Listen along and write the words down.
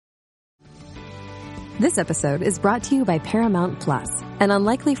This episode is brought to you by Paramount Plus. An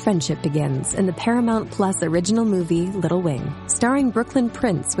unlikely friendship begins in the Paramount Plus original movie Little Wing, starring Brooklyn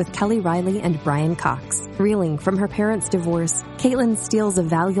Prince with Kelly Riley and Brian Cox. Reeling from her parents' divorce, Caitlin steals a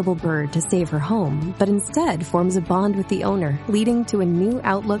valuable bird to save her home, but instead forms a bond with the owner, leading to a new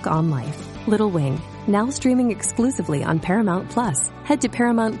outlook on life. Little Wing, now streaming exclusively on Paramount Plus. Head to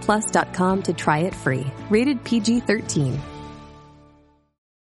ParamountPlus.com to try it free. Rated PG-13.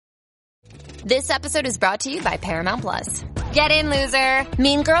 This episode is brought to you by Paramount Plus. Get in, loser!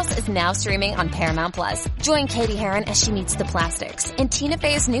 Mean Girls is now streaming on Paramount Plus. Join Katie Heron as she meets the plastics in Tina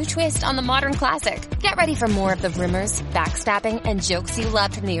Fey's new twist on the modern classic. Get ready for more of the rumors, backstabbing, and jokes you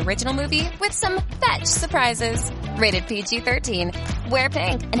loved from the original movie with some fetch surprises. Rated PG-13. Wear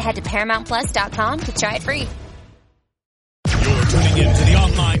pink and head to ParamountPlus.com to try it free. You're tuning in to the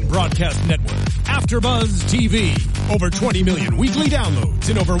online broadcast network, AfterBuzz TV. Over 20 million weekly downloads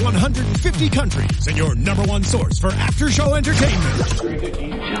in over 150 countries, and your number one source for after-show entertainment.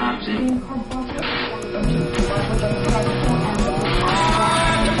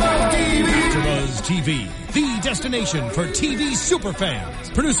 AfterBuzz TV, the destination for TV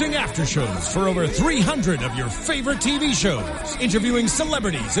superfans, producing after-shows for over 300 of your favorite TV shows, interviewing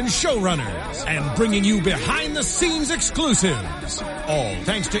celebrities and showrunners, and bringing you behind-the-scenes exclusives. All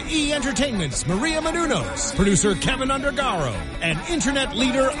thanks to E! Entertainment's Maria Menounos, producer Kevin Undergaro, and internet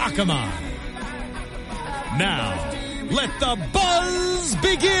leader Akamai. Now, let the buzz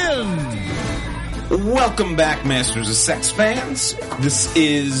begin! Welcome back, Masters of Sex fans. This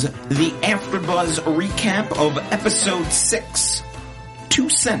is the AfterBuzz recap of episode 6, 2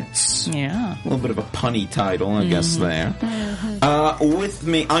 Cents. Yeah. A little bit of a punny title, I guess, there. With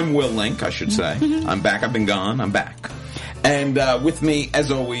me, I'm Will Link, I should say. I'm back. I've been gone. I'm back. And with me,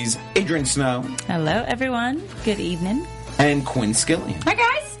 as always, Adrian Snow. Hello, everyone. Good evening. And Quinn Skillian. Hi,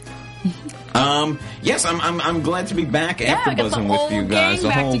 guys. Yes, I'm glad to be back after buzzing with you guys.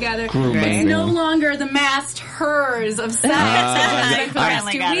 The whole together. Crew It's no longer the masked hers of sex. I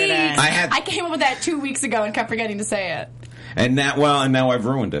came up with that 2 weeks ago and kept forgetting to say it. And now I've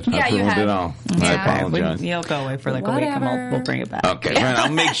ruined it. Yeah, I've you ruined have. it all. Yeah. I apologize. You'll go away for like a week and we'll bring it back. Okay, right,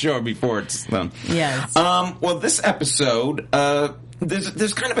 I'll make sure before it's done. Yes. Well, this episode,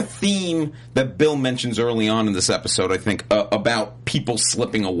 there's kind of a theme that Bill mentions early on in this episode, I think, about people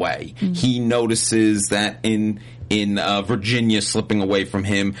slipping away. Mm-hmm. He notices that in Virginia slipping away from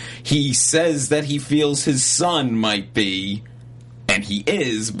him, he says that he feels his son might be, and he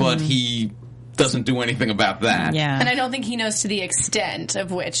is, but he doesn't do anything about that. Yeah. And I don't think he knows to the extent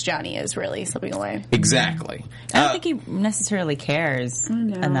of which Johnny is really slipping away. Exactly. I don't think he necessarily cares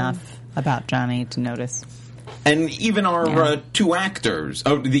enough about Johnny to notice. And even our two actors,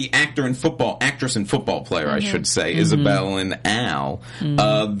 the actress and football player, I should say, Isabel and Al,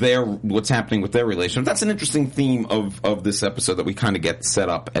 what's happening with their relationship. That's an interesting theme of this episode that we kind of get set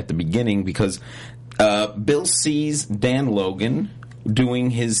up at the beginning, because Bill sees Dan Logan doing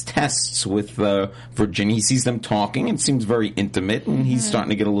his tests with Virginia. He sees them talking, and it seems very intimate, and he's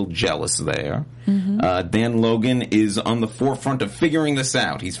starting to get a little jealous there. Dan Logan is on the forefront of figuring this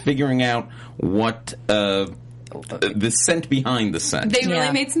out. He's figuring out what the scent behind the scent. They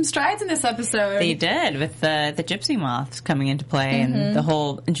really made some strides in this episode. They did, with the gypsy moths coming into play and the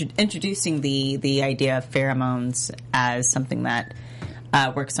whole introducing the idea of pheromones as something that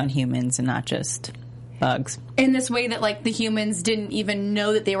works on humans and not just bugs. In this way that, like, the humans didn't even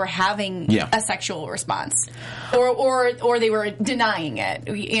know that they were having a sexual response, or they were denying it.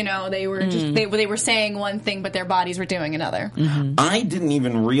 You know, they were just they were saying one thing, but their bodies were doing another. I didn't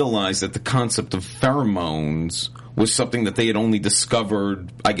even realize that the concept of pheromones was something that they had only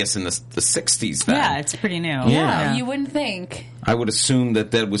discovered, I guess, in the 60s then. Yeah, it's pretty new. Yeah, you wouldn't think. I would assume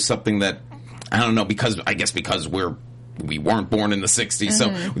that was something that, I don't know, because we weren't born in the 60s, so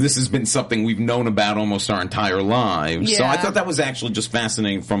this has been something we've known about almost our entire lives. Yeah. So I thought that was actually just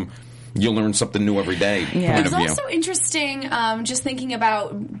fascinating from you learn something new every day point It's of view. also interesting just thinking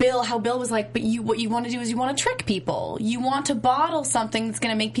about Bill, how Bill was like, but what you want to do is you want to trick people. You want to bottle something that's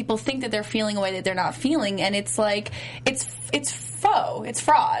going to make people think that they're feeling a way that they're not feeling, and it's like, it's faux. It's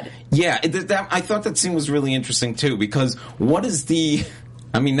fraud. Yeah, I thought that scene was really interesting, too, because what is the...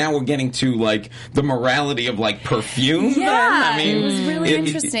 I mean, now we're getting to, like, the morality of, like, perfume. Yeah, I mean, it was really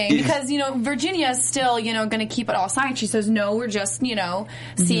interesting because, you know, Virginia's still, you know, going to keep it all science. She says, no, we're just, you know,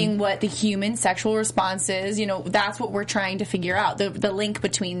 seeing what the human sexual response is. You know, that's what we're trying to figure out, the link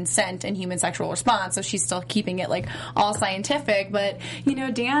between scent and human sexual response. So she's still keeping it, like, all scientific. But, you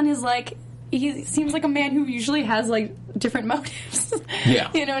know, Dan is, like... He seems like a man who usually has, like, different motives. Yeah.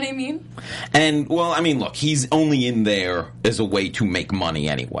 You know what I mean? And, well, I mean, look, he's only in there as a way to make money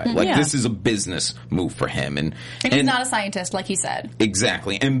anyway. Like, Yeah. this is a business move for him. And he's not a scientist, like he said.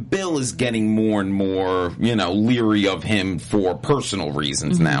 Exactly. And Bill is getting more and more, leery of him for personal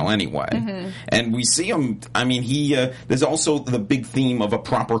reasons now anyway. And we see him, I mean, there's also the big theme of a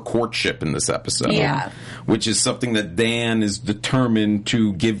proper courtship in this episode. Yeah. Which is something that Dan is determined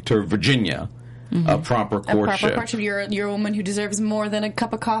to give to Virginia. A proper courtship. A proper courtship. You're a woman who deserves more than a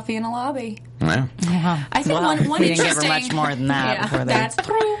cup of coffee in a lobby. Yeah. I think one we didn't give interesting... her much more than that before that. That's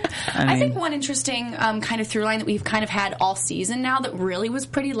true. I think one interesting kind of through line that we've kind of had all season now that really was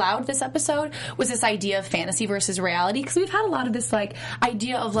pretty loud this episode was this idea of fantasy versus reality, because we've had a lot of this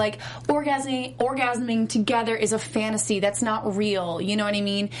idea of orgasming together is a fantasy that's not real, you know what I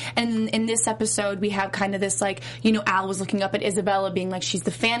mean? And in this episode we have kind of this Al was looking up at Isabella being like, she's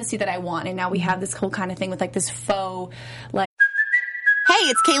the fantasy that I want, and now we have this whole kind of thing with this faux Hey,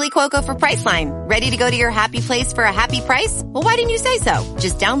 it's Kaylee Cuoco for Priceline. Ready to go to your happy place for a happy price? Well, why didn't you say so?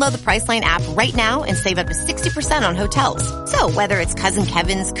 Just download the Priceline app right now and save up to 60% on hotels. So whether it's Cousin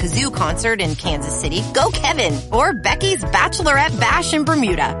Kevin's Kazoo Concert in Kansas City, go Kevin, or Becky's Bachelorette Bash in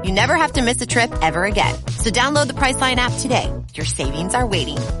Bermuda, you never have to miss a trip ever again. So download the Priceline app today. Your savings are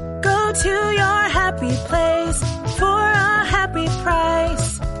waiting. Go to your happy place for a happy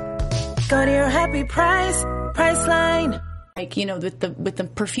price. Go to your happy price, Priceline. With the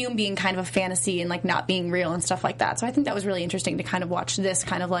perfume being kind of a fantasy and not being real and stuff like that. So I think that was really interesting to kind of watch this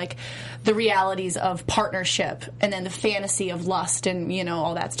kind of the realities of partnership and then the fantasy of lust and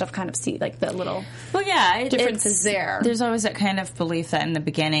all that stuff, kind of see the little differences there. There's always that kind of belief that in the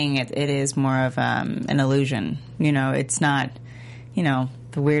beginning it is more of an illusion. It's not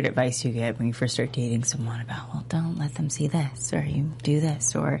the weird advice you get when you first start dating someone about, well, don't let them see this, or you do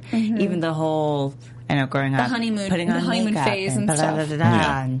this, or even the whole, growing up, putting on makeup phase and stuff.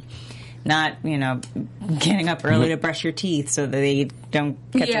 And not, getting up early to brush your teeth so that they don't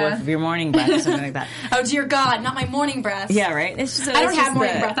catch a whiff of your morning breath or something like that. Oh, dear God, not my morning breath. Yeah, right? It's just, I don't have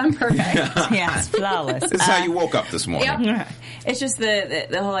morning breath. I'm perfect. Yeah, it's flawless. This is how you woke up this morning. Yep. It's just the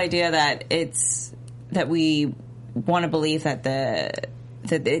whole idea that that we want to believe that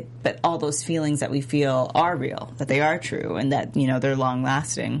but all those feelings that we feel are real, that they are true, and that they're long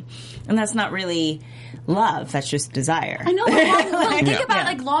lasting, and that's not really love. That's just desire. I know. Think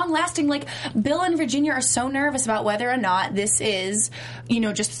about long lasting. Bill and Virginia are so nervous about whether or not this is,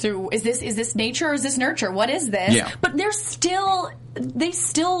 just through is this nature or is this nurture? What is this? Yeah. But they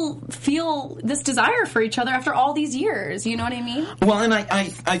still feel this desire for each other after all these years. You know what I mean? Well, and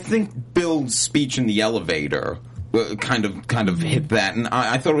I think Bill's speech in the elevator kind of hit that, and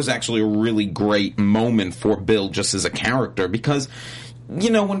I thought it was actually a really great moment for Bill just as a character, because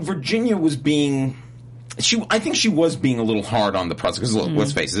when Virginia was being, I think she was being a little hard on the process, because look,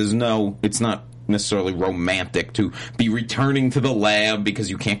 let's face it, it's not necessarily romantic to be returning to the lab because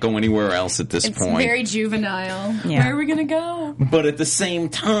you can't go anywhere else at this point. It's very juvenile. Yeah. Where are we going to go? But at the same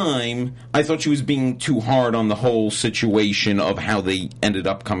time, I thought she was being too hard on the whole situation of how they ended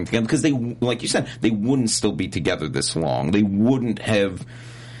up coming together, because they, like you said, they wouldn't still be together this long. They wouldn't have,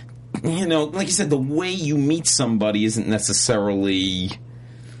 like you said, the way you meet somebody isn't necessarily...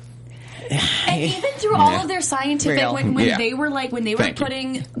 And even through all of their scientific, Real. when they were Thank you.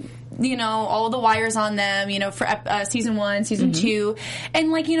 putting, all the wires on them, for season 1, season 2,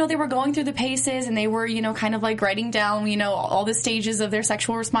 and they were going through the paces, and they were, kind of writing down, all the stages of their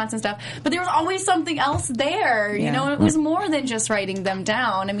sexual response and stuff. But there was always something else there, it was more than just writing them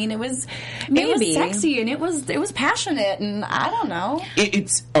down. I mean, it was sexy, and it was passionate, and I don't know.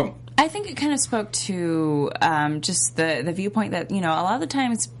 I think it kind of spoke to just the viewpoint that, a lot of the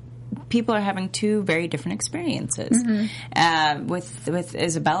times people are having two very different experiences. With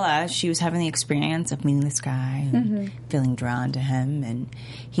Isabella, she was having the experience of meeting this guy and feeling drawn to him, and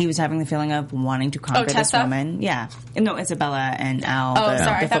he was having the feeling of wanting to conquer this woman. Yeah. No, Isabella and Al, sorry, the I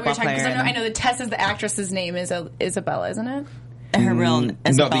thought we were football talking, player. because I know that Tessa's the actress's name is Isabella, isn't it? Her real No,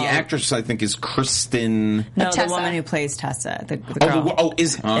 Isabella. the actress, I think, is Kristen... No, Tessa. the woman who plays Tessa, the girl.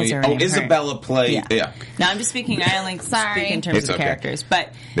 Is her name. Isabella played... Yeah. No, I'm just speaking, I only speak in terms It's of okay. characters. But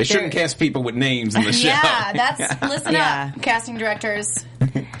They shouldn't cast people with names in the show. Yeah, that's... Listen Yeah. up, casting directors.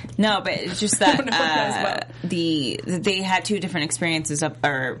 No, but it's just that they had two different experiences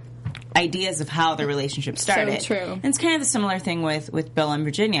or ideas of how the relationship started. So true. And it's kind of a similar thing with Bill and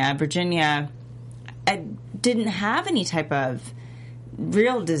Virginia. Virginia didn't have any type of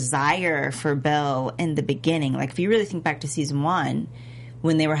real desire for Bill in the beginning. If you really think back to season 1,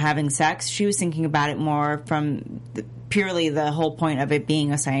 when they were having sex, she was thinking about it more from purely the whole point of it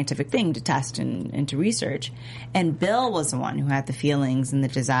being a scientific thing to test and to research. And Bill was the one who had the feelings and the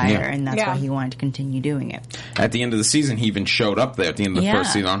desire, and that's why he wanted to continue doing it. At the end of the season, he even showed up there at the end of the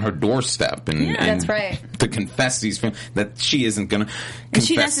first season on her doorstep, and that's right, to confess these feelings that she isn't going to confess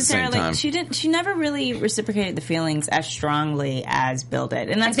at the same time. She never really reciprocated the feelings as strongly as Bill did,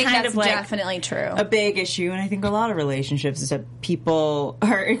 and that's kind of like definitely true. A big issue, and I think a lot of relationships is that people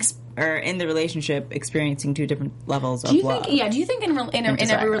are in the relationship experiencing two different levels of love. Do you think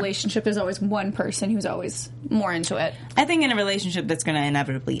in every relationship there's always one person who's always more into it? I think in a relationship that's going to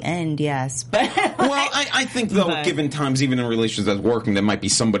inevitably end, yes. But well, I think though, given times, even in relationships that's working, there might be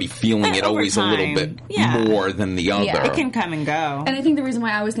somebody feeling it always a little bit more than the other. Yeah, it can come and go. And I think the reason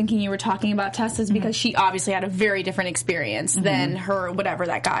why I was thinking you were talking about Tess is because she obviously had a very different experience than her whatever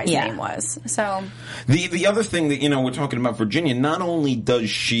that guy's name was. So the other thing that we're talking about Virginia, not only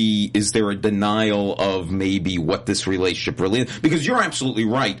is there a denial of maybe what this relationship really is? Because you're absolutely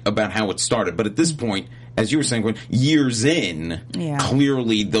right about how it started, but at this point, as you were saying, years in,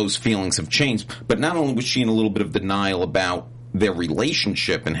 clearly those feelings have changed. But not only was she in a little bit of denial about their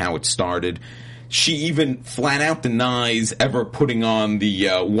relationship and how it started, she even flat out denies ever putting on the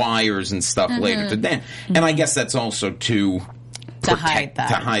wires and stuff later to Dan. And I guess that's also to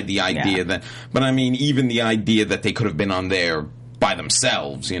hide the idea that, but I mean, even the idea that they could have been on there by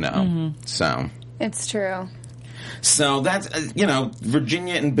themselves, so. It's true. So that's,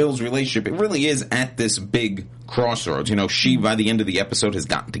 Virginia and Bill's relationship, it really is at this big crossroads. She, by the end of the episode, has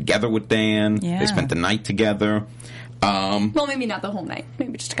gotten together with Dan. Yeah. They spent the night together. Well, maybe not the whole night.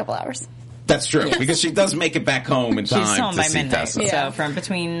 Maybe just a couple hours. That's true, because she does make it back home in time. She's home to by see midnight, Tessa. so from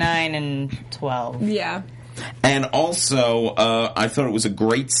between 9 and 12. Yeah. And also, I thought it was a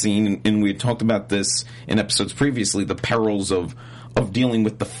great scene, and we had talked about this in episodes previously, the perils of dealing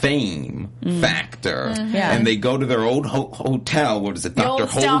with the fame factor. Yeah. And they go to their old hotel, what is it, Dr.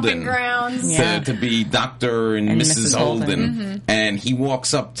 Holden, to be Dr. and Mrs. Holden. And he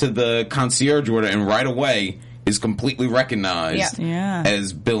walks up to the concierge order, and right away is completely recognized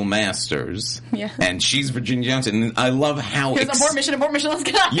as Bill Masters. Yeah. And she's Virginia Johnson. And I love how... abort mission, let's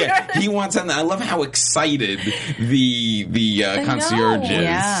get out here. He wants something. I love how excited the concierge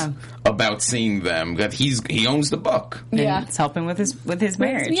is about seeing them. That he owns the book. Yeah. It's helping with his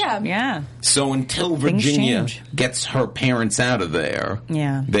marriage. Yeah. So until Virginia gets her parents out of there,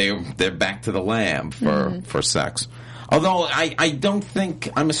 they're back to the lab for sex. Although I don't think,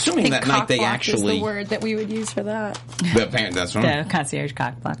 I'm assuming that night they actually... is the word that we would use for that. The parent, that's right. The concierge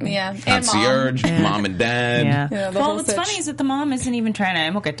cockblocking. Yeah. Concierge, mom and dad. Yeah. Well, what's funny is that the mom isn't even trying to,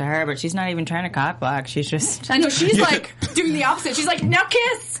 and we'll get to her, but she's not even trying to cockblock. She's just... I know, she's like doing the opposite. She's like, now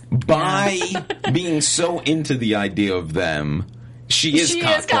kiss! By being so into the idea of them... She is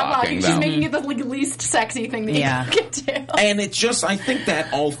cock-blocking. She's making it the least sexy thing that you can do. And it's just, I think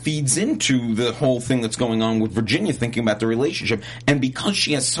that all feeds into the whole thing that's going on with Virginia thinking about the relationship. And because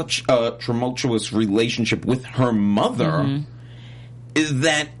she has such a tumultuous relationship with her mother, is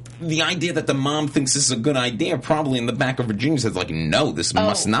that the idea that the mom thinks this is a good idea, probably in the back of Virginia says, like, no, this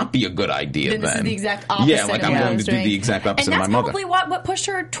must not be a good idea then. This is the exact opposite. Yeah, like I'm going to do the exact opposite of my mother. And that's probably what pushed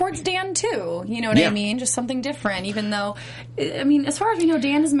her towards Dan, too. You know what I mean? Just something different, even though, I mean, as far as we know,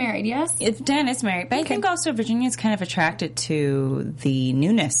 Dan is married, yes? Dan is married, but I think also Virginia's kind of attracted to the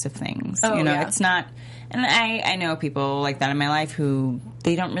newness of things. It's not... And I know people like that in my life who,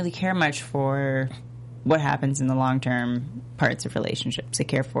 they don't really care much for what happens in the long-term parts of relationships. They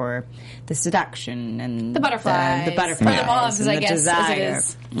care for the seduction and the butterflies, the butterflies, and the I guess, desire. as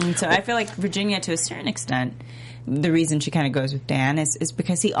it is. And so I feel like Virginia, to a certain extent, the reason she kind of goes with Dan is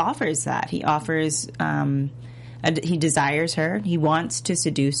because he offers that. He offers, he desires her. He wants to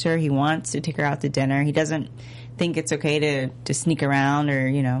seduce her. He wants to take her out to dinner. He doesn't think it's okay to sneak around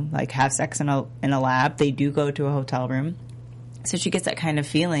or, like have sex in a lab. They do go to a hotel room. So she gets that kind of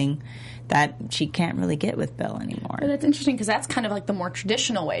feeling that she can't really get with Bill anymore. But that's interesting because that's kind of like the more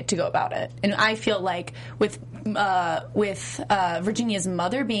traditional way to go about it. And I feel like with Virginia's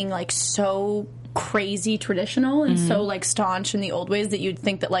mother being like so crazy traditional and so like staunch in the old ways that you'd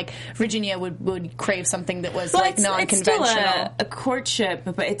think that like Virginia would crave something that was like non-conventional. It's still a courtship,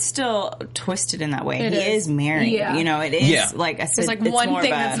 but it's still twisted in that way. He is married. It is like I said, there's like one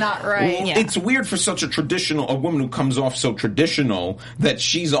thing that's not right. Well, it's weird for such a woman who comes off so traditional that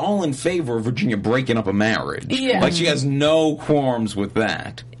she's all in favor of Virginia breaking up a marriage. Yeah. Like she has no qualms with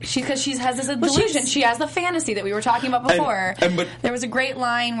that. Because she has this delusion. She has the fantasy that we were talking about before. But there was a great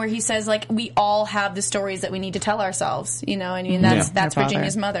line where he says, like, we all have the stories that we need to tell ourselves. I mean, that's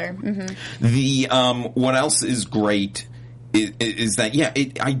Virginia's mother. The what else is great is that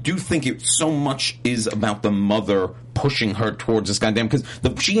I do think it so much is about the mother pushing her towards this goddamn, because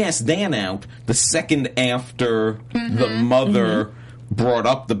she asked Dan out the second after the mother brought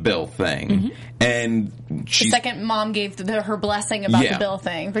up the Bill thing, and the second mom gave her blessing about the Bill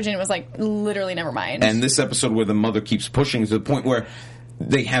thing, Virginia was like, literally never mind. And this episode where the mother keeps pushing to the point where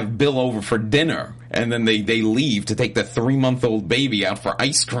they have Bill over for dinner, and then they leave to take the 3-month-old baby out for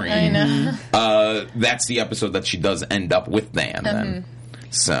ice cream. I know. That's the episode that she does end up with Dan. Then,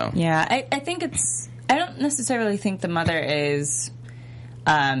 so yeah, I think I don't necessarily think the mother is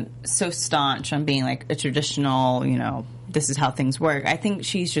so staunch on being like a traditional, this is how things work. I think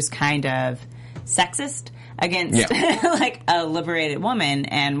she's just kind of sexist against like a liberated woman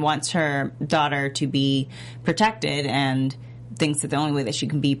and wants her daughter to be protected, and thinks that the only way that she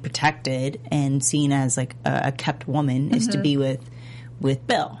can be protected and seen as like a kept woman is to be with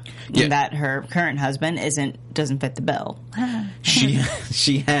Bill, and that her current husband doesn't fit the bill.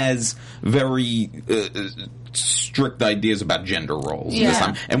 She has very strict ideas about gender roles this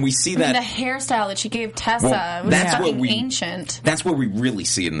time, and we see that the hairstyle that she gave Tessa was fucking ancient. That's where we really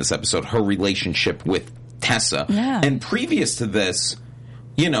see it in this episode, her relationship with Tessa. And previous to this,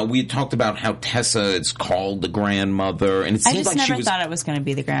 we had talked about how Tessa is called the grandmother, and it seemed like she was... thought it was going to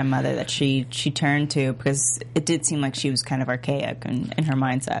be the grandmother that she turned to, because it did seem like she was kind of archaic in her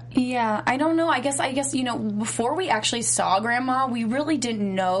mindset. Yeah, I don't know. I guess before we actually saw Grandma, we really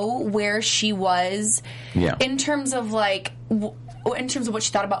didn't know where she was in terms of like... in terms of what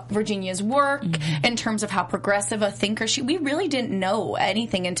she thought about Virginia's work, in terms of how progressive a thinker we really didn't know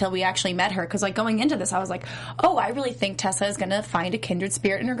anything until we actually met her. Because, like, going into this, I was like, oh, I really think Tessa is going to find a kindred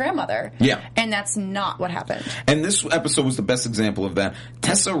spirit in her grandmother. Yeah. And that's not what happened. And this episode was the best example of that.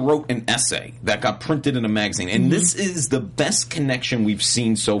 Tessa wrote an essay that got printed in a magazine. And this is the best connection we've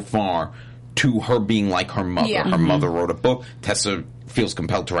seen so far to her being like her mother. Yeah. Her mother wrote a book. Tessa feels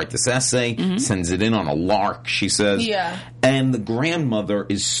compelled to write this essay, sends it in on a lark, she says. Yeah. And the grandmother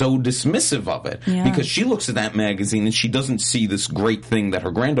is so dismissive of it because she looks at that magazine and she doesn't see this great thing that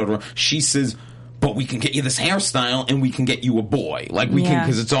her granddaughter, she says, but we can get you this hairstyle and we can get you a boy. Like, we can,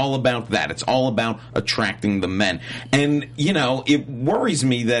 because it's all about that. It's all about attracting the men. And, it worries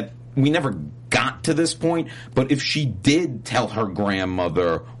me that we never got to this point, but if she did tell her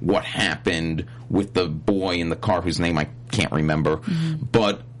grandmother what happened with the boy in the car whose name I can't remember,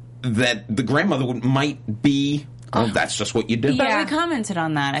 but that the grandmother might be, that's just what you do. But we commented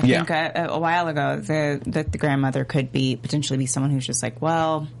on that, I think, a while ago, that the grandmother could potentially be someone who's just like,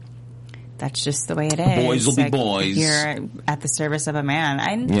 well, that's just the way it is. Boys will be boys. You're at the service of a man.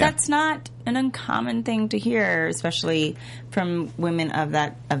 And that's not an uncommon thing to hear, especially from women of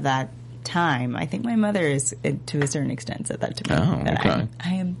that time. I think my mother is, to a certain extent, said that to me. Oh, okay.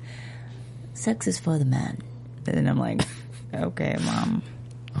 I am sexist for the man. And then I'm like, okay, Mom.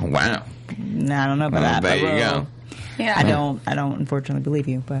 Oh, wow. No, I don't know about that. There you go. Yeah, I don't unfortunately believe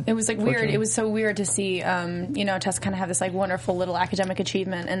you, but it was like weird. It was so weird to see, Tess kind of have this like wonderful little academic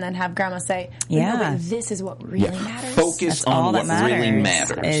achievement, and then have Grandma say, "No, but this is what really matters. Focus on what really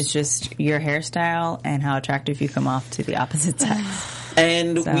matters. Is just your hairstyle and how attractive you come off to the opposite sex."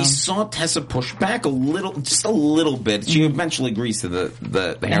 And we saw Tessa push back just a little bit. She eventually agrees to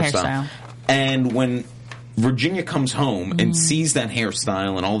the hairstyle. And when Virginia comes home and sees that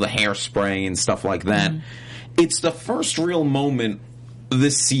hairstyle and all the hairspray and stuff like that, it's the first real moment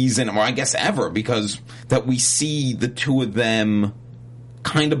this season, or I guess ever, because that we see the two of them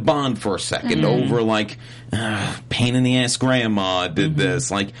kind of bond for a second over like, pain in the ass grandma did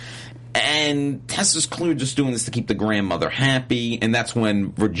this, like. And Tessa's clearly just doing this to keep the grandmother happy, and that's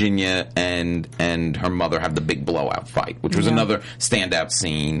when Virginia and her mother have the big blowout fight, which was another standout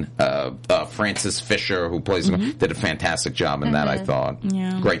scene. Frances Fisher, who plays him, did a fantastic job in that, I thought.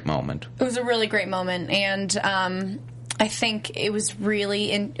 Yeah. Great moment. It was a really great moment, and I think it was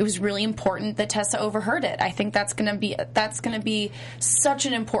really important that Tessa overheard it. I think that's going to be such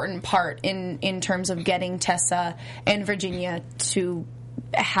an important part in terms of getting Tessa and Virginia to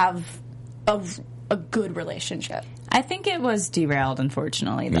have a good relationship. I think it was derailed,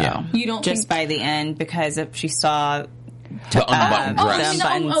 unfortunately, though. Yeah. You don't just by the end, because if she saw the unbuttoned dress.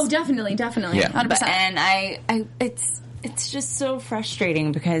 Definitely, yeah. 100%. And I it's just so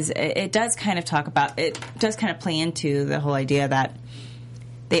frustrating because it does kind of play into the whole idea that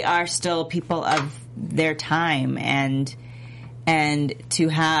they are still people of their time, and to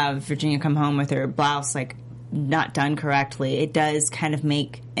have Virginia come home with her blouse like not done correctly, it does kind of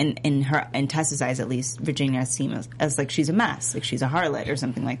make, in Tessa's eyes at least, Virginia seem as like she's a mess, like she's a harlot or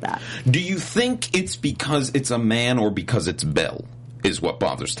something like that. Do you think it's because it's a man or because it's Bill? is what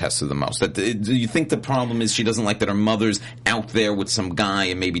bothers Tessa the most. Do you think the problem is she doesn't like that her mother's out there with some guy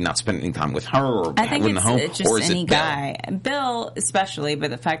and maybe not spending time with her or I think in the home? It's just or is any it Bill? guy. Bill especially, but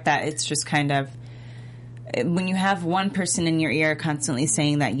the fact that it's just kind of when you have one person in your ear constantly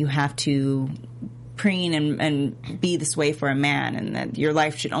saying that you have to preen and be this way for a man and that your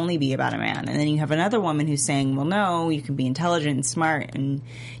life should only be about a man. And then you have another woman who's saying, well, no, you can be intelligent and smart and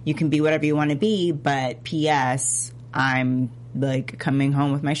you can be whatever you want to be, but P.S., I'm like coming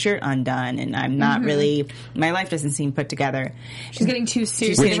home with my shirt undone and I'm not really, my life doesn't seem put together. She's getting too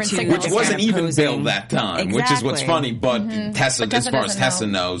serious. Which wasn't even Bill that time, Exactly. which is what's funny, but Tessa, as far as Tessa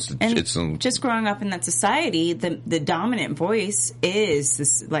knows, And it's just growing up in that society, the dominant voice is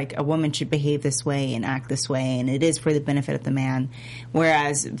this, like, a woman should behave this way and act this way, and it is for the benefit of the man.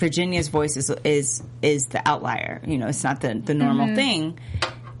 Whereas Virginia's voice is the outlier. You know, it's not the normal thing.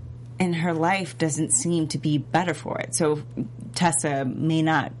 And her life doesn't seem to be better for it. So Tessa may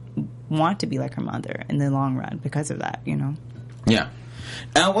not want to be like her mother in the long run because of that, you know? Yeah.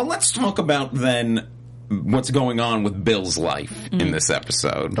 Well, let's talk about then what's going on with Bill's life in this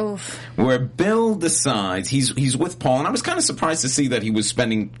episode. Oof. Where Bill decides he's with Paul, and I was kind of surprised to see that he was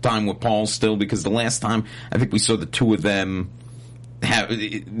spending time with Paul still, because the last time I think we saw the two of them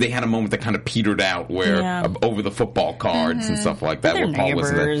they had a moment that kind of petered out where over the football cards and stuff like that, They're where Paul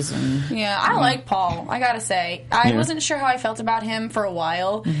wasn't there. Yeah, I like Paul, I gotta say. I wasn't sure how I felt about him for a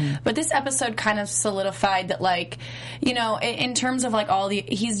while, but this episode kind of solidified that, like, you know, in terms of, like,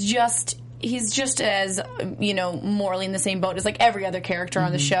 he's just as, you know, morally in the same boat as, like, every other character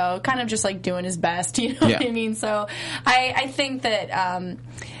on the show, kind of just, like, doing his best, you know what I mean? So I think that, and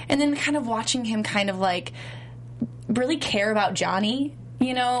then kind of watching him kind of, like, really care about Johnny,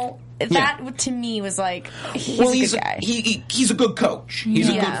 you know, that to me was like, he's a good guy. He's a good coach. He's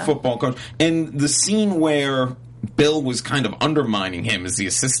a good football coach. And the scene where Bill was kind of undermining him as the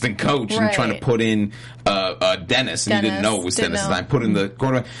assistant coach and trying to put in Dennis, and he didn't know it was Dennis. And I put in the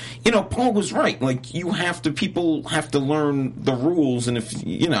quarterback. You know, Paul was right. Like, people have to learn the rules, and if,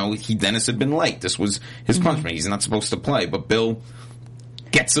 you know, Dennis had been late, this was his punishment. He's not supposed to play, but Bill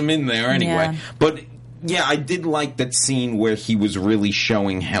gets him in there anyway. But yeah, I did like that scene where he was really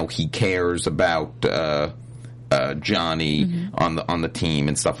showing how he cares about Johnny on the team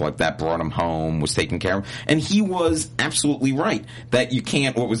and stuff like that. Brought him home, was taking care of him, and he was absolutely right that you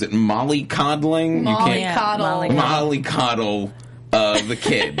can't. What was it? Mollycoddling? Mollycoddle the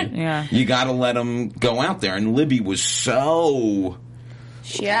kid. You got to let him go out there. And Libby was so.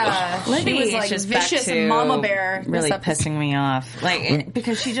 Yeah, Libby was like just vicious mama bear. Really pissing me off, like,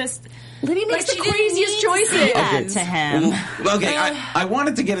 because she just. Libby makes the craziest choices. To him. Okay, I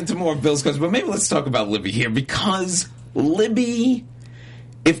wanted to get into more of Bill's questions, but maybe let's talk about Libby here, because Libby,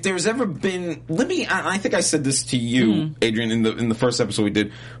 if there's ever been Libby, I think I said this to you, Adrian, in the first episode we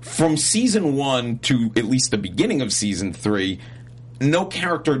did, from season 1 to at least the beginning of season 3. No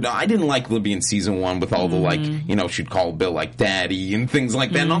character. I didn't like Libby in season 1 with all the, like, you know, she'd call Bill, like, daddy and things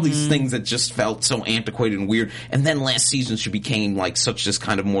like that, and all these things that just felt so antiquated and weird. And then last season she became, like, such this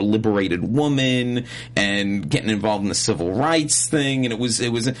kind of more liberated woman and getting involved in the civil rights thing, and it was,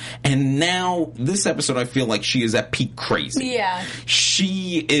 and now this episode I feel like she is at peak crazy. Yeah.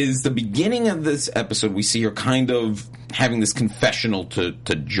 She is, the beginning of this episode, we see her kind of having this confessional to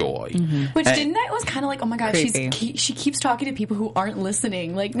Joy. Which was kind of like, oh my god, creepy. she keeps talking to people who aren't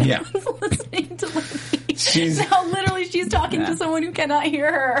listening. Like, no one's listening to Libby. Now literally she's talking to someone who cannot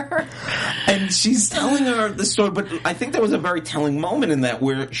hear her. And she's telling her the story, but I think there was a very telling moment in that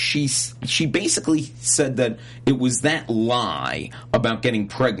where she basically said that it was that lie about getting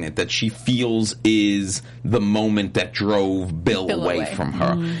pregnant that she feels is the moment that drove Bill away from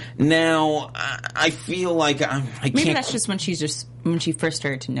her. Now, I feel like I can't. Maybe that's just when she first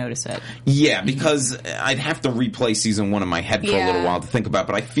started to notice it. Yeah, because I'd have to replay season 1 in my head for a little while to think about,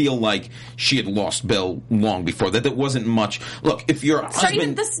 but I feel like she had lost Bill long before that. There wasn't much. Look, if your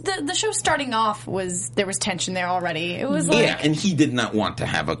husband... The show starting off there was tension there already. It was like... Yeah, and he did not want to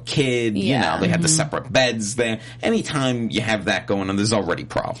have a kid. You know, they had the separate beds there. Anytime you have that going on, there's already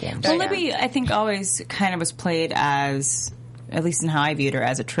problems. Well, Libby, I think, always kind of was played as, at least in how I viewed her,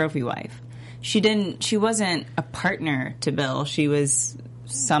 as a trophy wife. She wasn't a partner to Bill. She was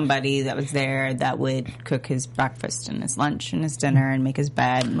somebody that was there that would cook his breakfast and his lunch and his dinner and make his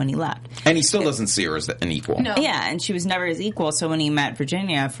bed when he left. And he still doesn't see her as an equal. No. Yeah, and she was never his equal. So when he met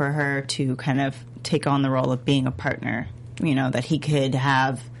Virginia, for her to kind of take on the role of being a partner, you know, that he could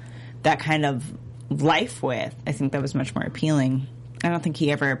have that kind of life with, I think that was much more appealing. I don't think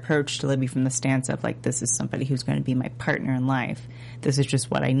he ever approached Libby from the stance of, like, this is somebody who's going to be my partner in life. This is just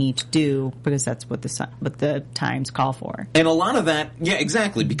what I need to do because that's what the times call for. And a lot of that, yeah,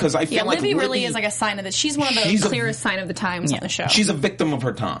 exactly, because I feel like Libby really is like a sign of this. She's one of the clearest sign of the times on the show. She's a victim of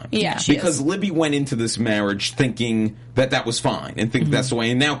her time. Yeah, she because is. Libby went into this marriage thinking that was fine and think that's the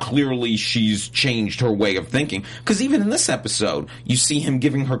way, and now clearly she's changed her way of thinking. Because even in this episode, you see him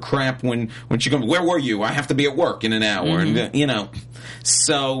giving her crap when she goes, "Where were you? I have to be at work in an hour," and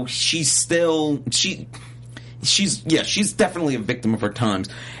so she's still she's definitely a victim of her times.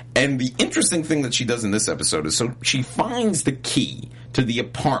 And the interesting thing that she does in this episode is so she finds the key to the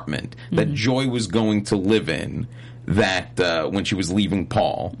apartment that Joy was going to live in that when she was leaving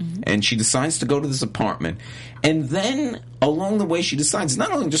Paul. And she decides to go to this apartment. And then along the way she decides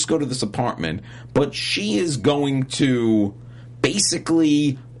not only just go to this apartment, but she is going to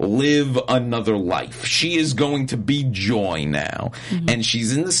basically live another life. She is going to be Joy now. And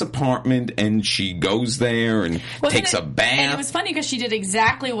she's in this apartment and she goes there and takes a bath. And it was funny because she did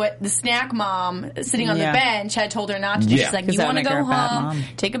exactly what the snack mom sitting on the bench had told her not to do. She's like, you want to go home,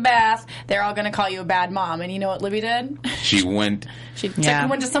 take a bath, they're all going to call you a bad mom. And you know what Libby did? She went...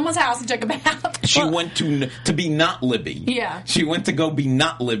 went to someone's house and took a bath. She went to be not Libby. Yeah. She went to go be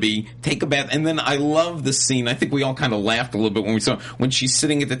not Libby, take a bath, and then I love the scene. I think we all kind of laughed a little bit when we saw when she's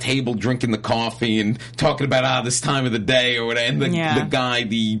sitting at the table drinking the coffee and talking about this time of the day or whatever, and the guy,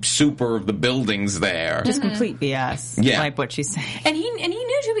 the super of the building's there. Just complete BS. Yeah. Like what she's saying. And he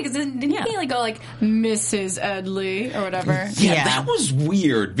knew too, because didn't he like go like Mrs. Edley or whatever? Yeah, that was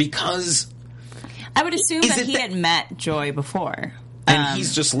weird because I would assume that he had met Joy before. And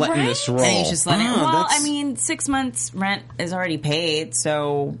he's just letting this roll. And he's just letting it. Well, I mean, 6 months rent is already paid,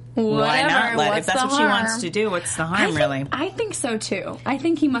 so why not let it? If that's what she wants to do, what's the harm, really? I think so, too. I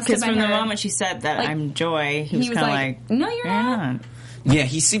think he must have been because from the moment she said that I'm Joy, he was kind of like, no, you're not. Yeah,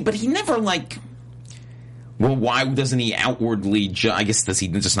 but he never, like... Well, why doesn't he outwardly... I guess does he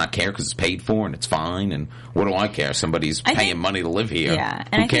just not care because it's paid for and it's fine? And what do I care? Somebody's paying money to live here. Yeah.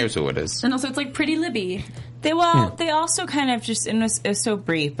 Who cares who it is? And also, it's like Pretty Libby. They also kind of just... And it was so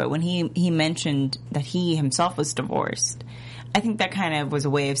brief, but when he mentioned that he himself was divorced, I think that kind of was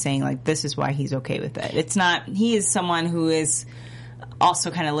a way of saying, like, this is why he's okay with it. It's not... He is someone who is also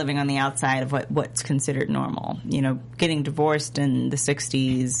kind of living on the outside of what's considered normal. You know, getting divorced in the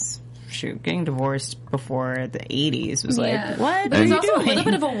 60s... Shoot, getting divorced before the 80s was like, what? But there's also a little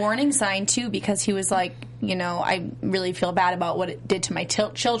bit of a warning sign, too, because he was like, I really feel bad about what it did to my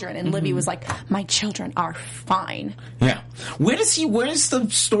children. And Libby was like, my children are fine. Yeah. Where's the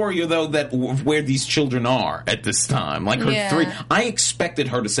story, though, where these children are at this time? Like her 3... I expected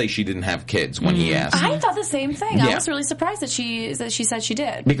her to say she didn't have kids when he asked. I thought the same thing. Yeah. I was really surprised that she said she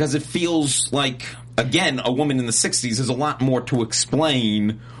did. Because it feels like, again, a woman in the 60s has a lot more to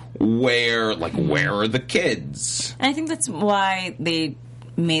explain. Where are the kids? And I think that's why they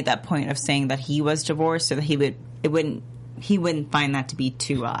made that point of saying that he was divorced, so that he wouldn't find that to be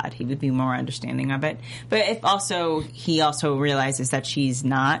too odd. He would be more understanding of it. But he also realizes that she's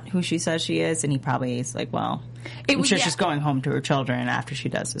not who she says she is, and he probably is like, well, I'm sure she's going home to her children after she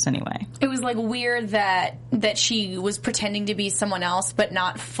does this anyway. It was like weird that she was pretending to be someone else, but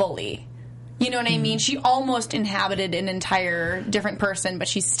not fully. You know what I mean? She almost inhabited an entire different person, but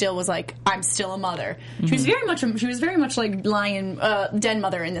she still was like, I'm still a mother. She was very much like den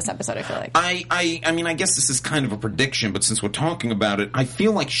mother in this episode, I feel like. I mean, I guess this is kind of a prediction, but since we're talking about it, I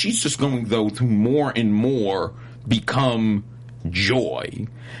feel like she's just going, though, to more and more become Joy.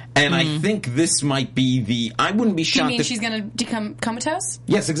 And I think this might be I wouldn't be shocked. You mean she's going to become comatose?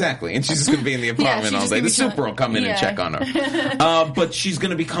 Yes, exactly. And she's just going to be in the apartment all day. The super will come in and check on her. But she's going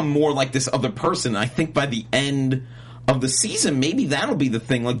to become more like this other person. I think by the end of the season, maybe that'll be the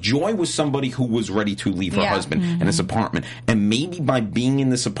thing. Like, Joy was somebody who was ready to leave her husband and his apartment. And maybe by being in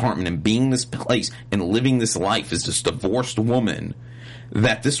this apartment and being in this place and living this life as this divorced woman,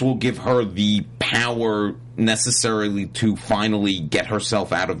 that this will give her the power necessarily to finally get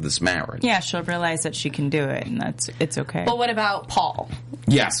herself out of this marriage. Yeah, she'll realize that she can do it, and it's okay. But what about Paul?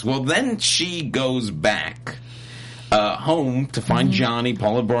 Yes, well, then she goes back home to find Johnny.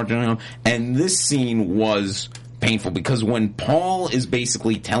 Paul had brought Johnny home, and this scene was painful because when Paul is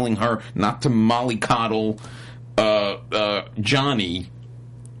basically telling her not to mollycoddle Johnny,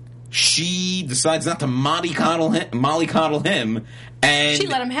 she decides not to mollycoddle him, and she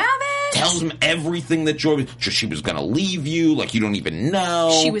let him have it. Tells him everything that she was going to leave you, like you don't even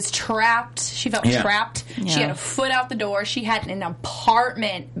know. She was trapped. She felt trapped. Yeah. She had a foot out the door. She had an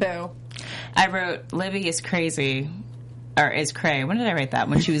apartment, boo. I wrote, Libby is crazy. Or is cray. When did I write that?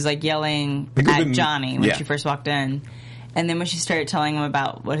 When she was like yelling at Johnny when she first walked in. And then when she started telling him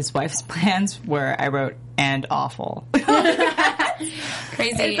about what his wife's plans were, I wrote, and awful.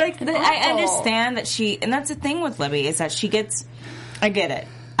 Crazy. It's like, I understand that and that's the thing with Libby, is that she gets, I get it.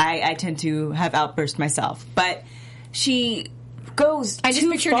 I tend to have outbursts myself, but she goes I just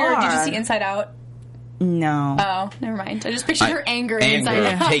too pictured far. did you see Inside Out? No. Oh, never mind. I just pictured her anger Inside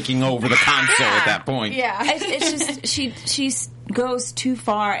Out. taking over the console at that point. Yeah. It's just, she goes too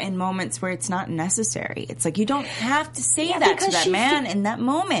far in moments where it's not necessary. It's like, you don't have to say that to that man in that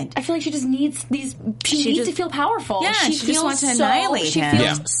moment. I feel like she just needs these. She needs to feel powerful. Yeah, she just wants to annihilate She him.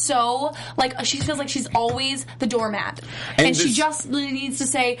 feels so like she feels like she's always the doormat, and she just needs to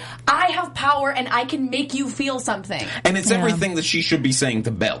say, "I have power, and I can make you feel something." And it's everything that she should be saying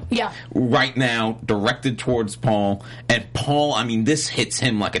to Bill. Yeah. Right now, directed towards Paul. And Paul, I mean, this hits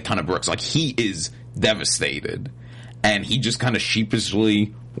him like a ton of bricks. Like, he is devastated. And he just kind of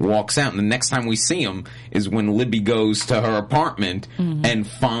sheepishly walks out. And the next time we see him is when Libby goes to her apartment and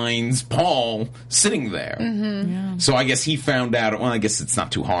finds Paul sitting there. Yeah. So I guess he found out. Well, I guess it's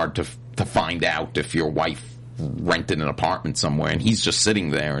not too hard to find out if your wife rented an apartment somewhere. And he's just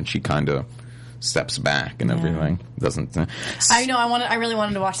sitting there, and she kind of steps back and everything. Doesn't. I know. I really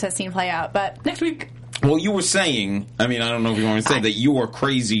wanted to watch that scene play out, but next week. Well, you were saying, I mean, I don't know if you want to say that you are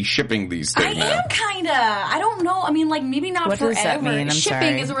crazy shipping these two now. I am kind of. I don't know. I mean, like, maybe not what forever. Does that mean? I'm shipping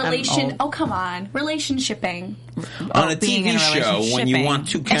sorry. is a relation. Oh, come on. Relationshipping. On a TV show, when you want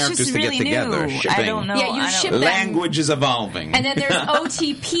two characters to really get together, new. shipping. I don't know. Yeah, you ship them. Language is evolving. And then there's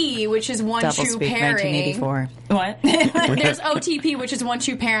OTP, which is one true pairing. 1984. What? There's OTP, which is one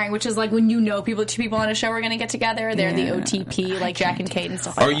true pairing, which is like when you know two people on a show are going to get together. They're the OTP, like Jack and Kate and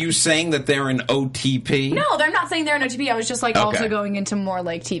stuff like that. Are you saying that they're an OTP? No, I'm not saying they're an OTP. I was just like also going into more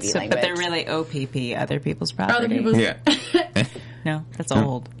like TV language. But they're really OPP, other people's property. Other people's No, that's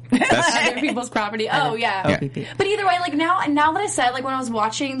old. Other people's property. Oh, yeah. OPP. But either way, like now that I said, like when I was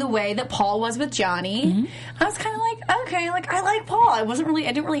watching the way that Paul was with Johnny, I was kind of like, okay, like I like Paul. I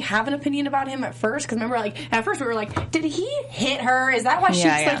didn't really have an opinion about him at first, because remember, like at first we were like, did he hit her? Is that why she's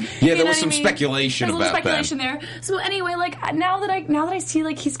like? Yeah, there was some speculation about that. There's a little speculation there. So anyway, like now that I see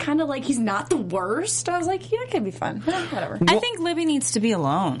like he's kind of like he's not the worst, I was like, yeah, it could be fun. Whatever. I think Libby needs to be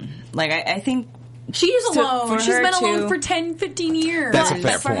alone. Like I think. She's alone. She's been alone to, for 10, 15 years. That's a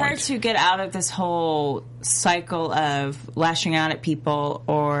fair for her to get out of this whole cycle of lashing out at people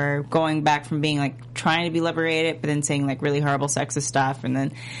or going back from being like trying to be liberated but then saying like really horrible sexist stuff, and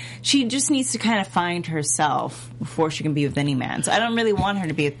then she just needs to kind of find herself before she can be with any man. So I don't really want her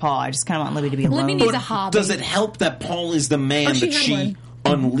to be with Paul. I just kind of want Libby to be alone. Libby needs a hobby. Does it help that Paul is the man that she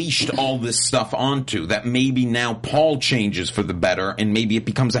unleashed all this stuff onto, that maybe now Paul changes for the better and maybe it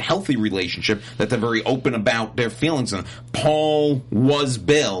becomes a healthy relationship, that they're very open about their feelings? And Paul was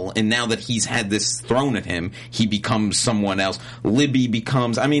Bill, and now that he's had this thrown at him, he becomes someone else. Libby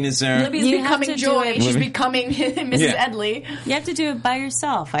becomes, I mean, is there... Libby's becoming Joy. She's becoming Mrs. Edley. You have to do it by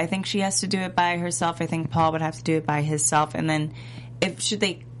yourself. I think she has to do it by herself. I think Paul would have to do it by himself. And then should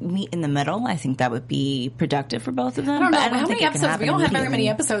they meet in the middle, I think that would be productive for both of them. I don't know. But How many episodes? We don't have very many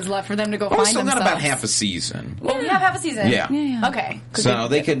episodes left for them to go find still themselves. got about half a season. Well, we have half a season. Yeah. Okay. So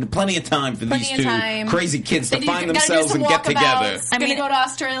they could plenty of time for these two crazy kids to find themselves and get together. I'm going to go to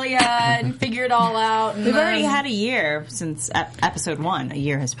Australia and figure it all out. We've already had a year since episode 1. A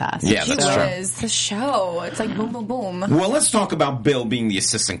year has passed. Yeah, that's true. The show. It's like boom, boom, boom. Well, let's talk about Bill being the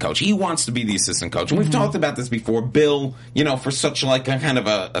assistant coach. He wants to be the assistant coach. And we've talked about this before. Bill, for such like a kind of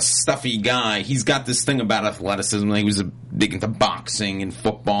a stuffy guy, he's got this thing about athleticism. He was big into boxing and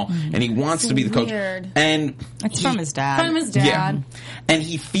football, and he wants to be the coach. And it's from his dad. From his dad. Yeah. And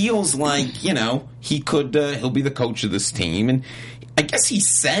he feels like, he could, he'll be the coach of this team. And I guess he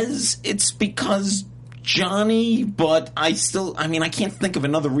says it's because Johnny, but I can't think of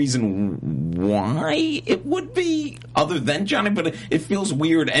another reason why it would be other than Johnny, but it feels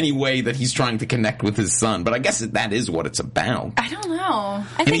weird anyway that he's trying to connect with his son. But I guess that is what it's about. I don't know.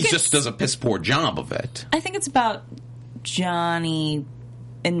 And he just does a piss poor job of it. I think it's about Johnny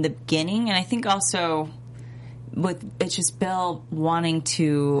in the beginning, and I think also it's just Bill wanting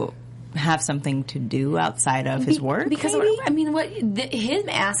to have something to do outside of his work. Because maybe? Him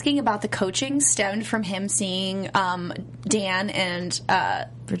asking about the coaching stemmed from him seeing Dan and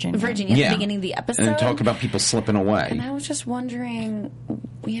Virginia at the beginning of the episode, and talk about people slipping away. And I was just wondering,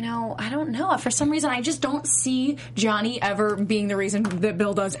 I don't know. For some reason, I just don't see Johnny ever being the reason that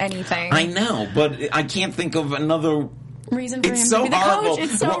Bill does anything. I know, but I can't think of another reason for him so to be the horrible coach.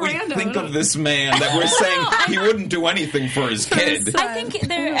 It's so what random. we think of this man that we're saying he wouldn't do anything for his kid. I think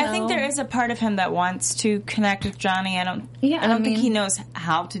there is a part of him that wants to connect with Johnny. I don't think he knows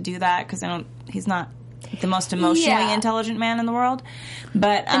how to do that because he's not. the most emotionally intelligent man in the world.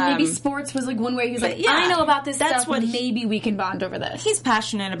 But and maybe sports was like one way he's like, I know about this stuff, what maybe we can bond over this. He's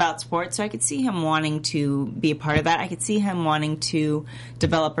passionate about sports, so I could see him wanting to be a part of that. I could see him wanting to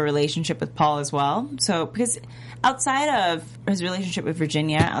develop a relationship with Paul as well. So, because outside of his relationship with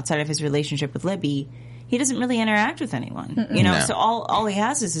Virginia, outside of his relationship with Libby, he doesn't really interact with anyone, you know. No. So all he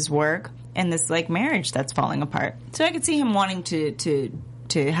has is his work and this like marriage that's falling apart. So I could see him wanting to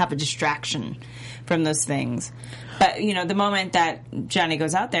have a distraction from those things. But, you know, the moment that Johnny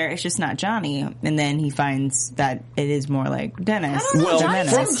goes out there, it's just not Johnny. And then he finds that it is more like Dennis. I don't know.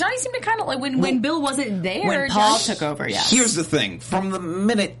 Johnny seemed to kind of like, when Bill wasn't there. When Paul took over, yes. Here's the thing. From the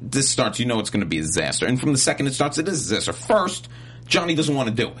minute this starts, you know it's going to be a disaster. And from the second it starts, it is a disaster. First, Johnny doesn't want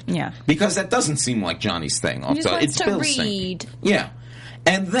to do it. Yeah. Because that doesn't seem like Johnny's thing. He just wants to read. Yeah.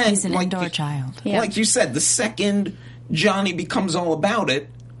 And then, he's an indoor child. Like you said, the second Johnny becomes all about it,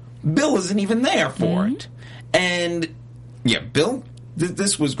 Bill isn't even there for it. And, yeah, Bill,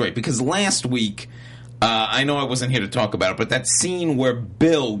 this was great because last week, I know I wasn't here to talk about it, but that scene where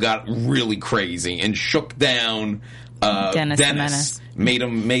Bill got really crazy and shook down Dennis made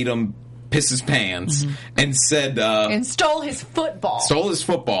him piss his pants and said... and stole his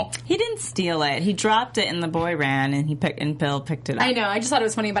football. He didn't steal it. He dropped it and the boy ran and Bill picked it up. I know. I just thought it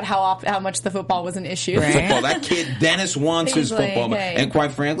was funny about how much the football was an issue. Right. Football. That kid, Dennis wants his football back. And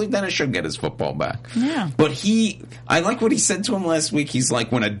quite frankly, Dennis should get his football back. Yeah. But I like what he said to him last week. He's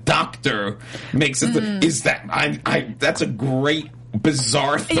like, when a doctor makes it, that's a great...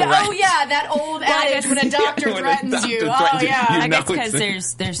 bizarre threat. That old adage when a doctor threatens you. I guess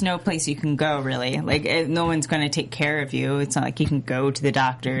because there's no place you can go, really. Like, no one's going to take care of you. It's not like you can go to the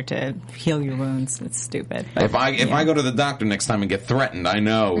doctor to heal your wounds. It's stupid. But, if I go to the doctor next time and get threatened, I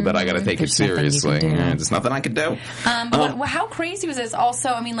know that I got to take it seriously. There's nothing I can do. But how crazy was this?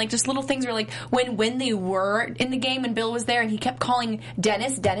 Also, I mean, like, just little things were like when they were in the game and Bill was there and he kept calling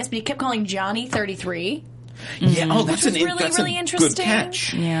Dennis, but he kept calling Johnny 33. Yeah, that's really interesting. Good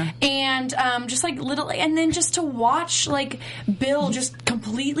catch. Yeah, and just like little, and then just to watch like Bill just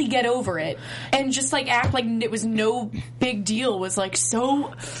completely get over it and just like act like it was no big deal was like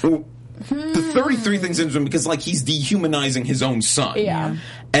so. The 33 thing's interesting because like he's dehumanizing his own son. Yeah,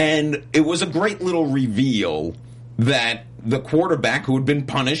 and it was a great little reveal that the quarterback who had been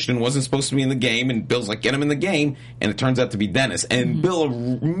punished and wasn't supposed to be in the game, and Bill's like, get him in the game, and it turns out to be Dennis. And Bill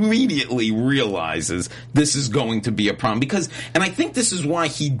immediately realizes this is going to be a problem. And I think this is why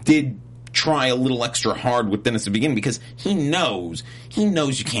he did try a little extra hard with Dennis at the beginning, because he knows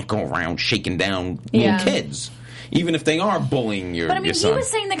you can't go around shaking down little kids. Even if they are bullying your son. But I mean, he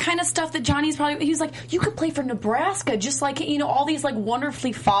was saying the kind of stuff that Johnny's probably... He was like, you could play for Nebraska, just like, you know, all these like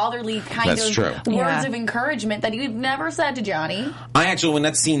wonderfully fatherly kind of words of encouragement that he'd never said to Johnny. I actually, when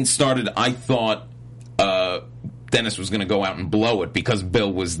that scene started, I thought Dennis was going to go out and blow it because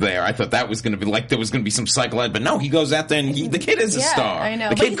Bill was there. I thought that was going to be like there was going to be some psychological... But no, he goes out there and the kid is a star. I know.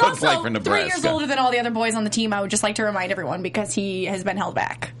 The kid could play for Nebraska. 3 years older than all the other boys on the team, I would just like to remind everyone, because he has been held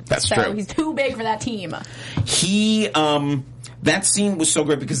back. That's true. He's too big for that team. That scene was so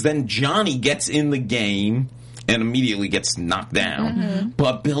great because then Johnny gets in the game and immediately gets knocked down.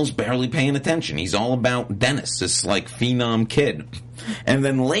 But Bill's barely paying attention. He's all about Dennis, this like phenom kid. And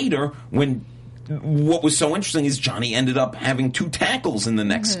then later, what was so interesting is Johnny ended up having 2 tackles in the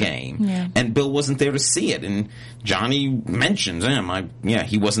next game. And Bill wasn't there to see it. And Johnny mentions him.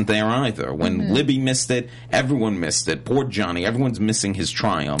 He wasn't there either. When Libby missed it, everyone missed it. Poor Johnny. Everyone's missing his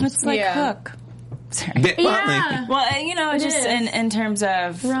triumph. It's like Hook. Sorry. Well, you know, just in terms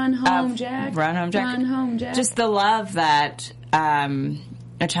of... Run home, Jack. Run home, Jack. Run home, Jack. Just the love that...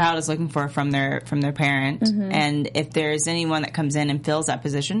 a child is looking from their parent, and if there's anyone that comes in and fills that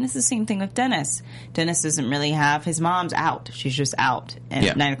position, it's the same thing with Dennis. Dennis doesn't really have his mom's out; she's just out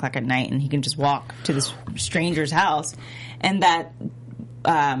at 9 o'clock at night, and he can just walk to this stranger's house, and that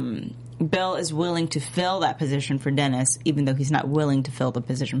Bill is willing to fill that position for Dennis, even though he's not willing to fill the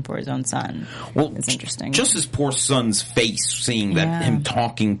position for his own son. Well, it's interesting. Just his poor son's face, seeing that him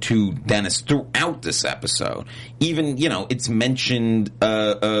talking to Dennis throughout this episode. Even, you know, it's mentioned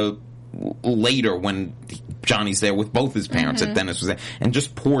later when Johnny's there with both his parents that Dennis was there. And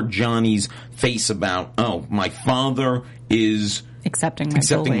just poor Johnny's face about, my father is...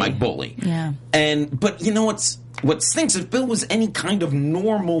 Accepting my bully. Yeah. But you know what stinks, if Bill was any kind of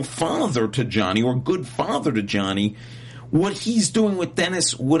normal father to Johnny or good father to Johnny, what he's doing with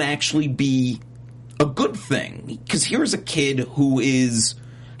Dennis would actually be a good thing. Because here's a kid who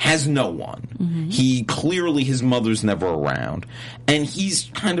has no one. He clearly, his mother's never around. And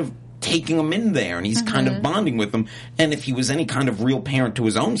he's kind of taking him in there, and he's kind of bonding with them. And if he was any kind of real parent to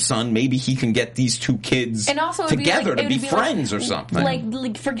his own son, maybe he can get these two kids and also together to be friends or something.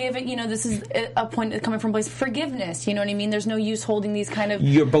 Like forgive it. This is a point coming from a place of forgiveness. You know what I mean? There's no use holding these kind of.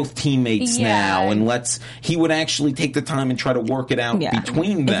 You're both teammates now, and he would actually take the time and try to work it out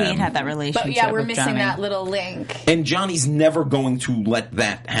between them. If he had that relationship. But we're missing that little link. And Johnny's never going to let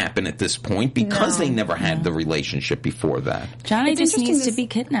that happen at this point because they never had the relationship before that. Johnny just needs to be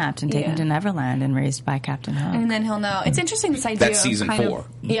kidnapped and taken to Neverland and raised by Captain Hook. And then he'll know. It's interesting, this idea That's season of kind 4.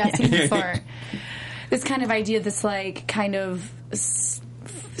 Season 4. This kind of idea, this like kind of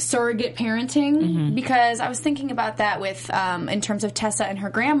surrogate parenting, because I was thinking about that with in terms of Tessa and her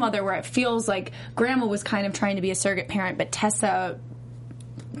grandmother, where it feels like Grandma was kind of trying to be a surrogate parent, but Tessa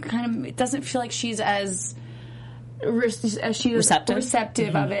kind of, it doesn't feel like she's as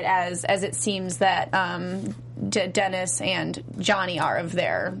receptive of it as it seems that Dennis and Johnny are of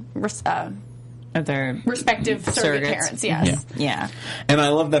their respective surrogate parents. Yes. Yeah. And I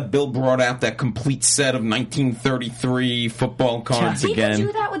love that Bill brought out that complete set of 1933 football cards again. He could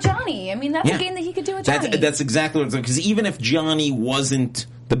do that with Johnny. I mean, that's a game that he could do with Johnny. That's exactly what it's like. Because even if Johnny wasn't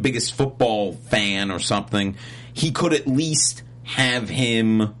the biggest football fan or something, he could at least have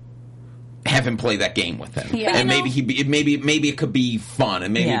him play that game with him, and maybe it could be fun,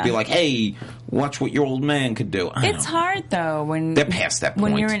 and maybe it'd be like, hey, watch what your old man could do. It's hard though when they're past that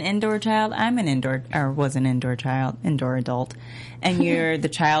point. When you're an indoor child, was an indoor adult, and you're the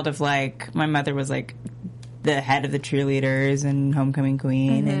child of like my mother was like the head of the cheerleaders and homecoming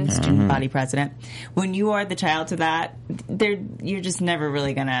queen and student body president. When you are the child to that, you're just never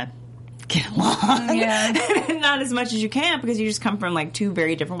really gonna get along. Not as much as you can, because you just come from like two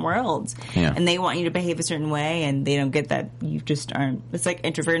very different worlds, and they want you to behave a certain way, and they don't get that you just aren't. It's like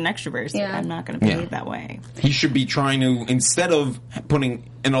introvert and extrovert. I'm not going to behave that way. He should be trying to, instead of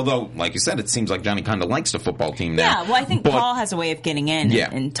putting, and although like you said, it seems like Johnny kind of likes the football team now. Well, I think Paul has a way of getting in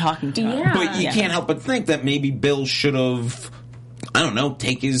and talking to him. But you can't help but think that maybe Bill should have, I don't know,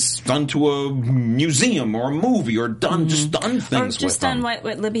 take his son to a museum or a movie, or done things with him. Or just done what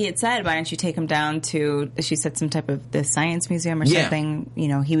Libby had said. Why don't you take him down to, she said, some type of the science museum or something.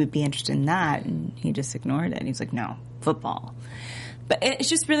 He would be interested in that. And he just ignored it. And he was like, no, football. But it's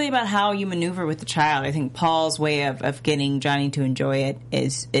just really about how you maneuver with the child. I think Paul's way of getting Johnny to enjoy it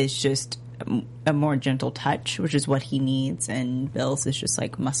is just a more gentle touch, which is what he needs. And Bill's is just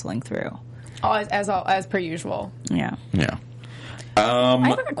like muscling through. As per usual. Yeah. I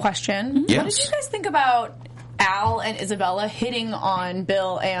have a question. Yes. What did you guys think about Al and Isabella hitting on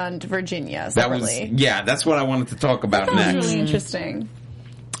Bill and Virginia separately? That's what I wanted to talk about next. That was really interesting.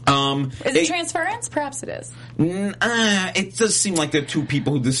 Is it transference? Perhaps it is. It does seem like they're two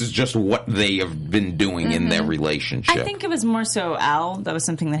people who this is just what they have been doing in their relationship. I think it was more so Al. That was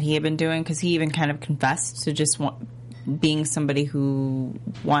something that he had been doing, because he even kind of confessed to just being somebody who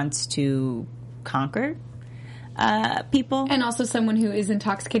wants to conquer people. And also someone who is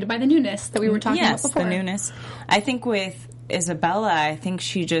intoxicated by the newness that we were talking about before. Yes, the newness. I think with Isabella, I think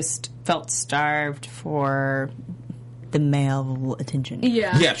she just felt starved for the male attention.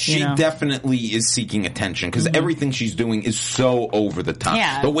 Yeah, she definitely is seeking attention, because everything she's doing is so over the top.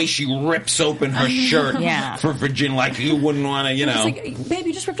 Yeah. The way she rips open her shirt for Virginia, like you wouldn't want to, It's like, babe,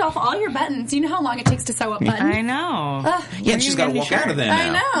 you just ripped off all your buttons. You know how long it takes to sew up buttons? I know. She's got to walk out of there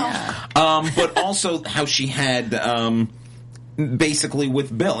now. I know. But also how she had, basically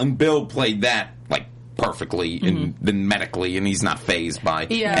with Bill, and Bill played that, like, perfectly and then medically, and he's not fazed by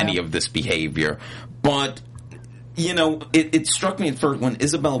any of this behavior. But it struck me at first when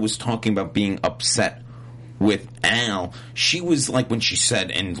Isabella was talking about being upset with Al. She was like, when she said,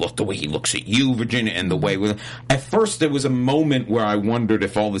 and look, the way he looks at you, Virginia, and the way at first there was a moment where I wondered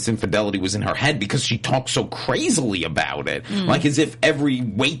if all this infidelity was in her head, because she talks so crazily about it, like as if every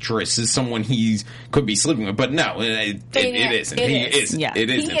waitress is someone he could be sleeping with. But no, it isn't. It is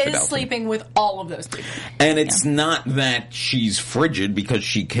infidelity. He is sleeping with all of those people. And it's not that she's frigid because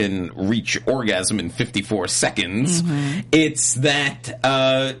she can reach orgasm in 54 seconds. It's that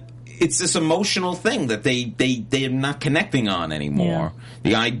it's this emotional thing that they're not connecting on anymore.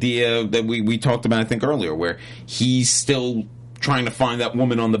 The idea that we talked about, I think, earlier, where he's still trying to find that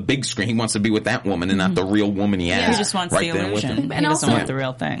woman on the big screen. He wants to be with that woman and not the real woman he has. He just wants right the illusion. He doesn't want the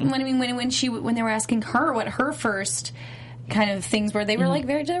real thing. When they were asking her what her first kind of things were, they were like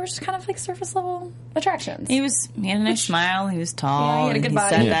they were just kind of like surface level attractions. He had a nice smile. He was tall. He had a good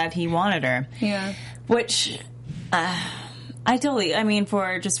body. Said that he wanted her. Yeah. Which I mean,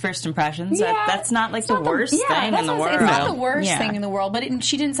 for just first impressions, that's not like the worst thing in the world. It's not the worst thing in the world, but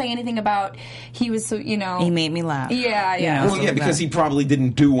she didn't say anything about he was so, He made me laugh. Yeah. Well, yeah, because he probably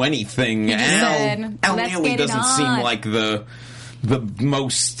didn't do anything. Al Neely doesn't seem like the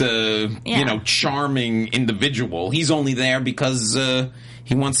most, charming individual. He's only there because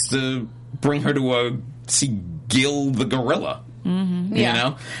he wants to bring her to see Gil the gorilla. Mm-hmm. You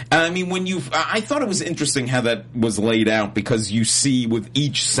know? I mean, I thought it was interesting how that was laid out, because you see with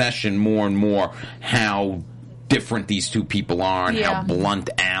each session more and more how different these two people are and how blunt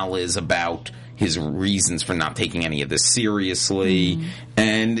Al is about his reasons for not taking any of this seriously. Mm-hmm.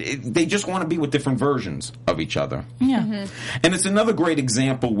 And they just want to be with different versions of each other. Yeah. Mm-hmm. And it's another great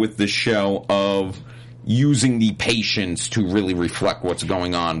example with this show of using the patients to really reflect what's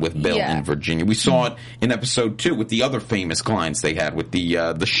going on with Bill and Virginia. We saw it in episode 2 with the other famous clients they had, with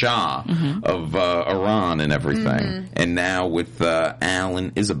the Shah of Iran and everything. Mm-hmm. And now with Al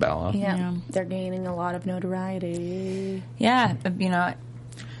and Isabella. Yeah. They're gaining a lot of notoriety. Yeah.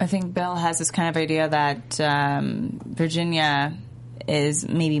 I think Bill has this kind of idea that Virginia is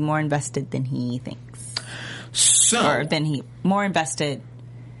maybe more invested than he thinks. Or more invested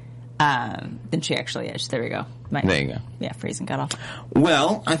than she actually is. There we go. There you go. Yeah, phrasing cut off.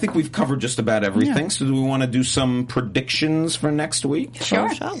 Well, I think we've covered just about everything. So do we want to do some predictions for next week? Sure.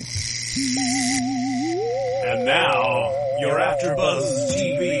 And now, your AfterBuzz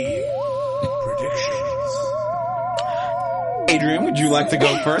TV predictions. Adrian, would you like to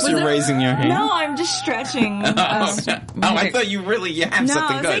go first? You're raising your hand. No, I'm just stretching. I thought you have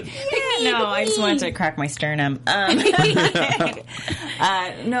something good. I just wanted to crack my sternum.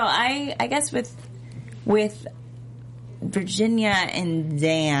 I guess with Virginia and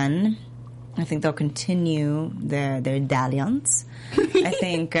Dan, I think they'll continue their dalliance. I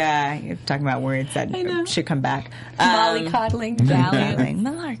think you're talking about words that should come back. Mollycoddling, dalliance,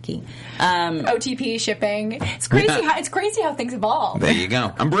 malarkey, OTP shipping. It's crazy how things evolve. There you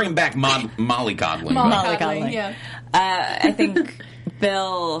go. I'm bringing back mollycoddling. Mollycoddling, yeah. I think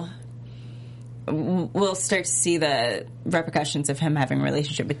Bill will start to see the repercussions of him having a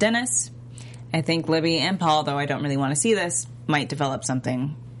relationship with Dennis. I think Libby and Paul, though I don't really want to see this, might develop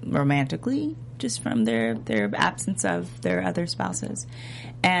something romantically just from their absence of their other spouses.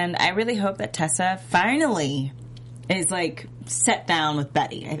 And I really hope that Tessa finally is set down with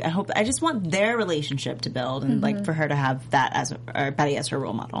Betty. I just want their relationship to build and for her to have that Betty as her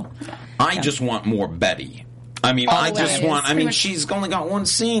role model. I just want more Betty. I mean, she's only got one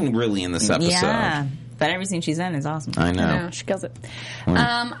scene really in this episode. Yeah. But every scene she's in is awesome. I know. She kills it.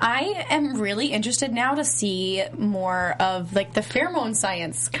 I am really interested now to see more of the pheromone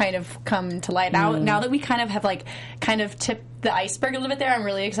science kind of come to light. Now that we kind of have tipped the iceberg a little bit there, I'm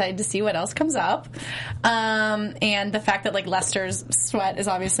really excited to see what else comes up. And the fact that Lester's sweat is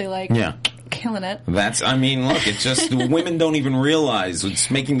obviously killing it. It's just women don't even realize it's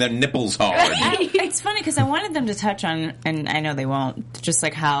making their nipples hard. It's funny because I wanted them to touch on, and I know they won't, just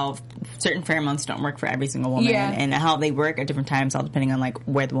how certain pheromones don't work for every single woman, and how they work at different times, all depending on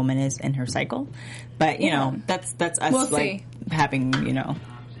where the woman is in her cycle. But that's us having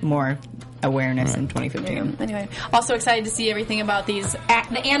more awareness in 2015. Anyway, also excited to see everything about the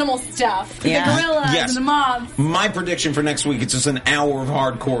animal stuff, the gorillas and the mobs. My prediction for next week, it's just an hour of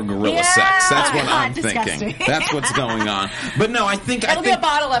hardcore gorilla sex. That's what I'm thinking. That's what's going on. But no, I think it'll be a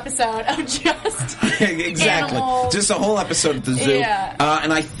bottle episode of just exactly animals. Just a whole episode at the zoo.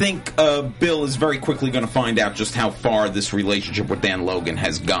 And I think Bill is very quickly going to find out just how far this relationship with Dan Logan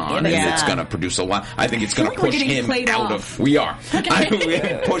has gone, and it's going to produce a lot. I think it's going to push him out of. We are.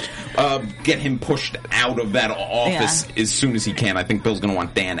 Get him pushed out of that office as soon as he can. I think Bill's going to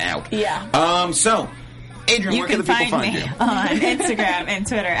want Dan out. Yeah. So, Adrian, where can the people find you? On Instagram and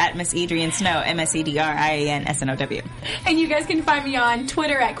Twitter at Miss Adrian Snow, MSEDRIANSNOW. And you guys can find me on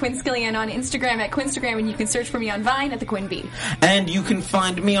Twitter at Quinn Skillian, on Instagram at Quinstagram, and you can search for me on Vine at the Quinn Bee. And you can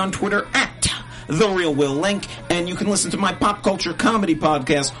find me on Twitter at The Real Will Link, and you can listen to my pop culture comedy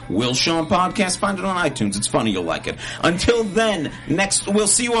podcast, Will Sean Podcast. Find it on iTunes. It's funny. You'll like it. Until then, we'll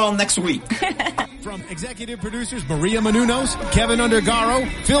see you all next week. From executive producers Maria Menounos, Kevin Undergaro,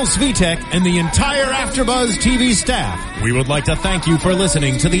 Phil Svitek, and the entire AfterBuzz TV staff, we would like to thank you for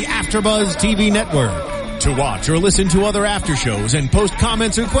listening to the AfterBuzz TV network. To watch or listen to other after shows and post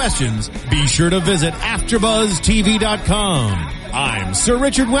comments or questions, be sure to visit AfterBuzzTV.com. I'm Sir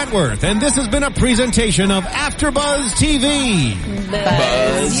Richard Wentworth, and this has been a presentation of AfterBuzz TV.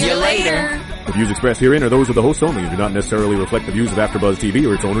 Buzz you later. The views expressed herein are those of the hosts only and do not necessarily reflect the views of AfterBuzz TV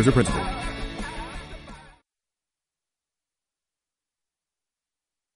or its owners or principals.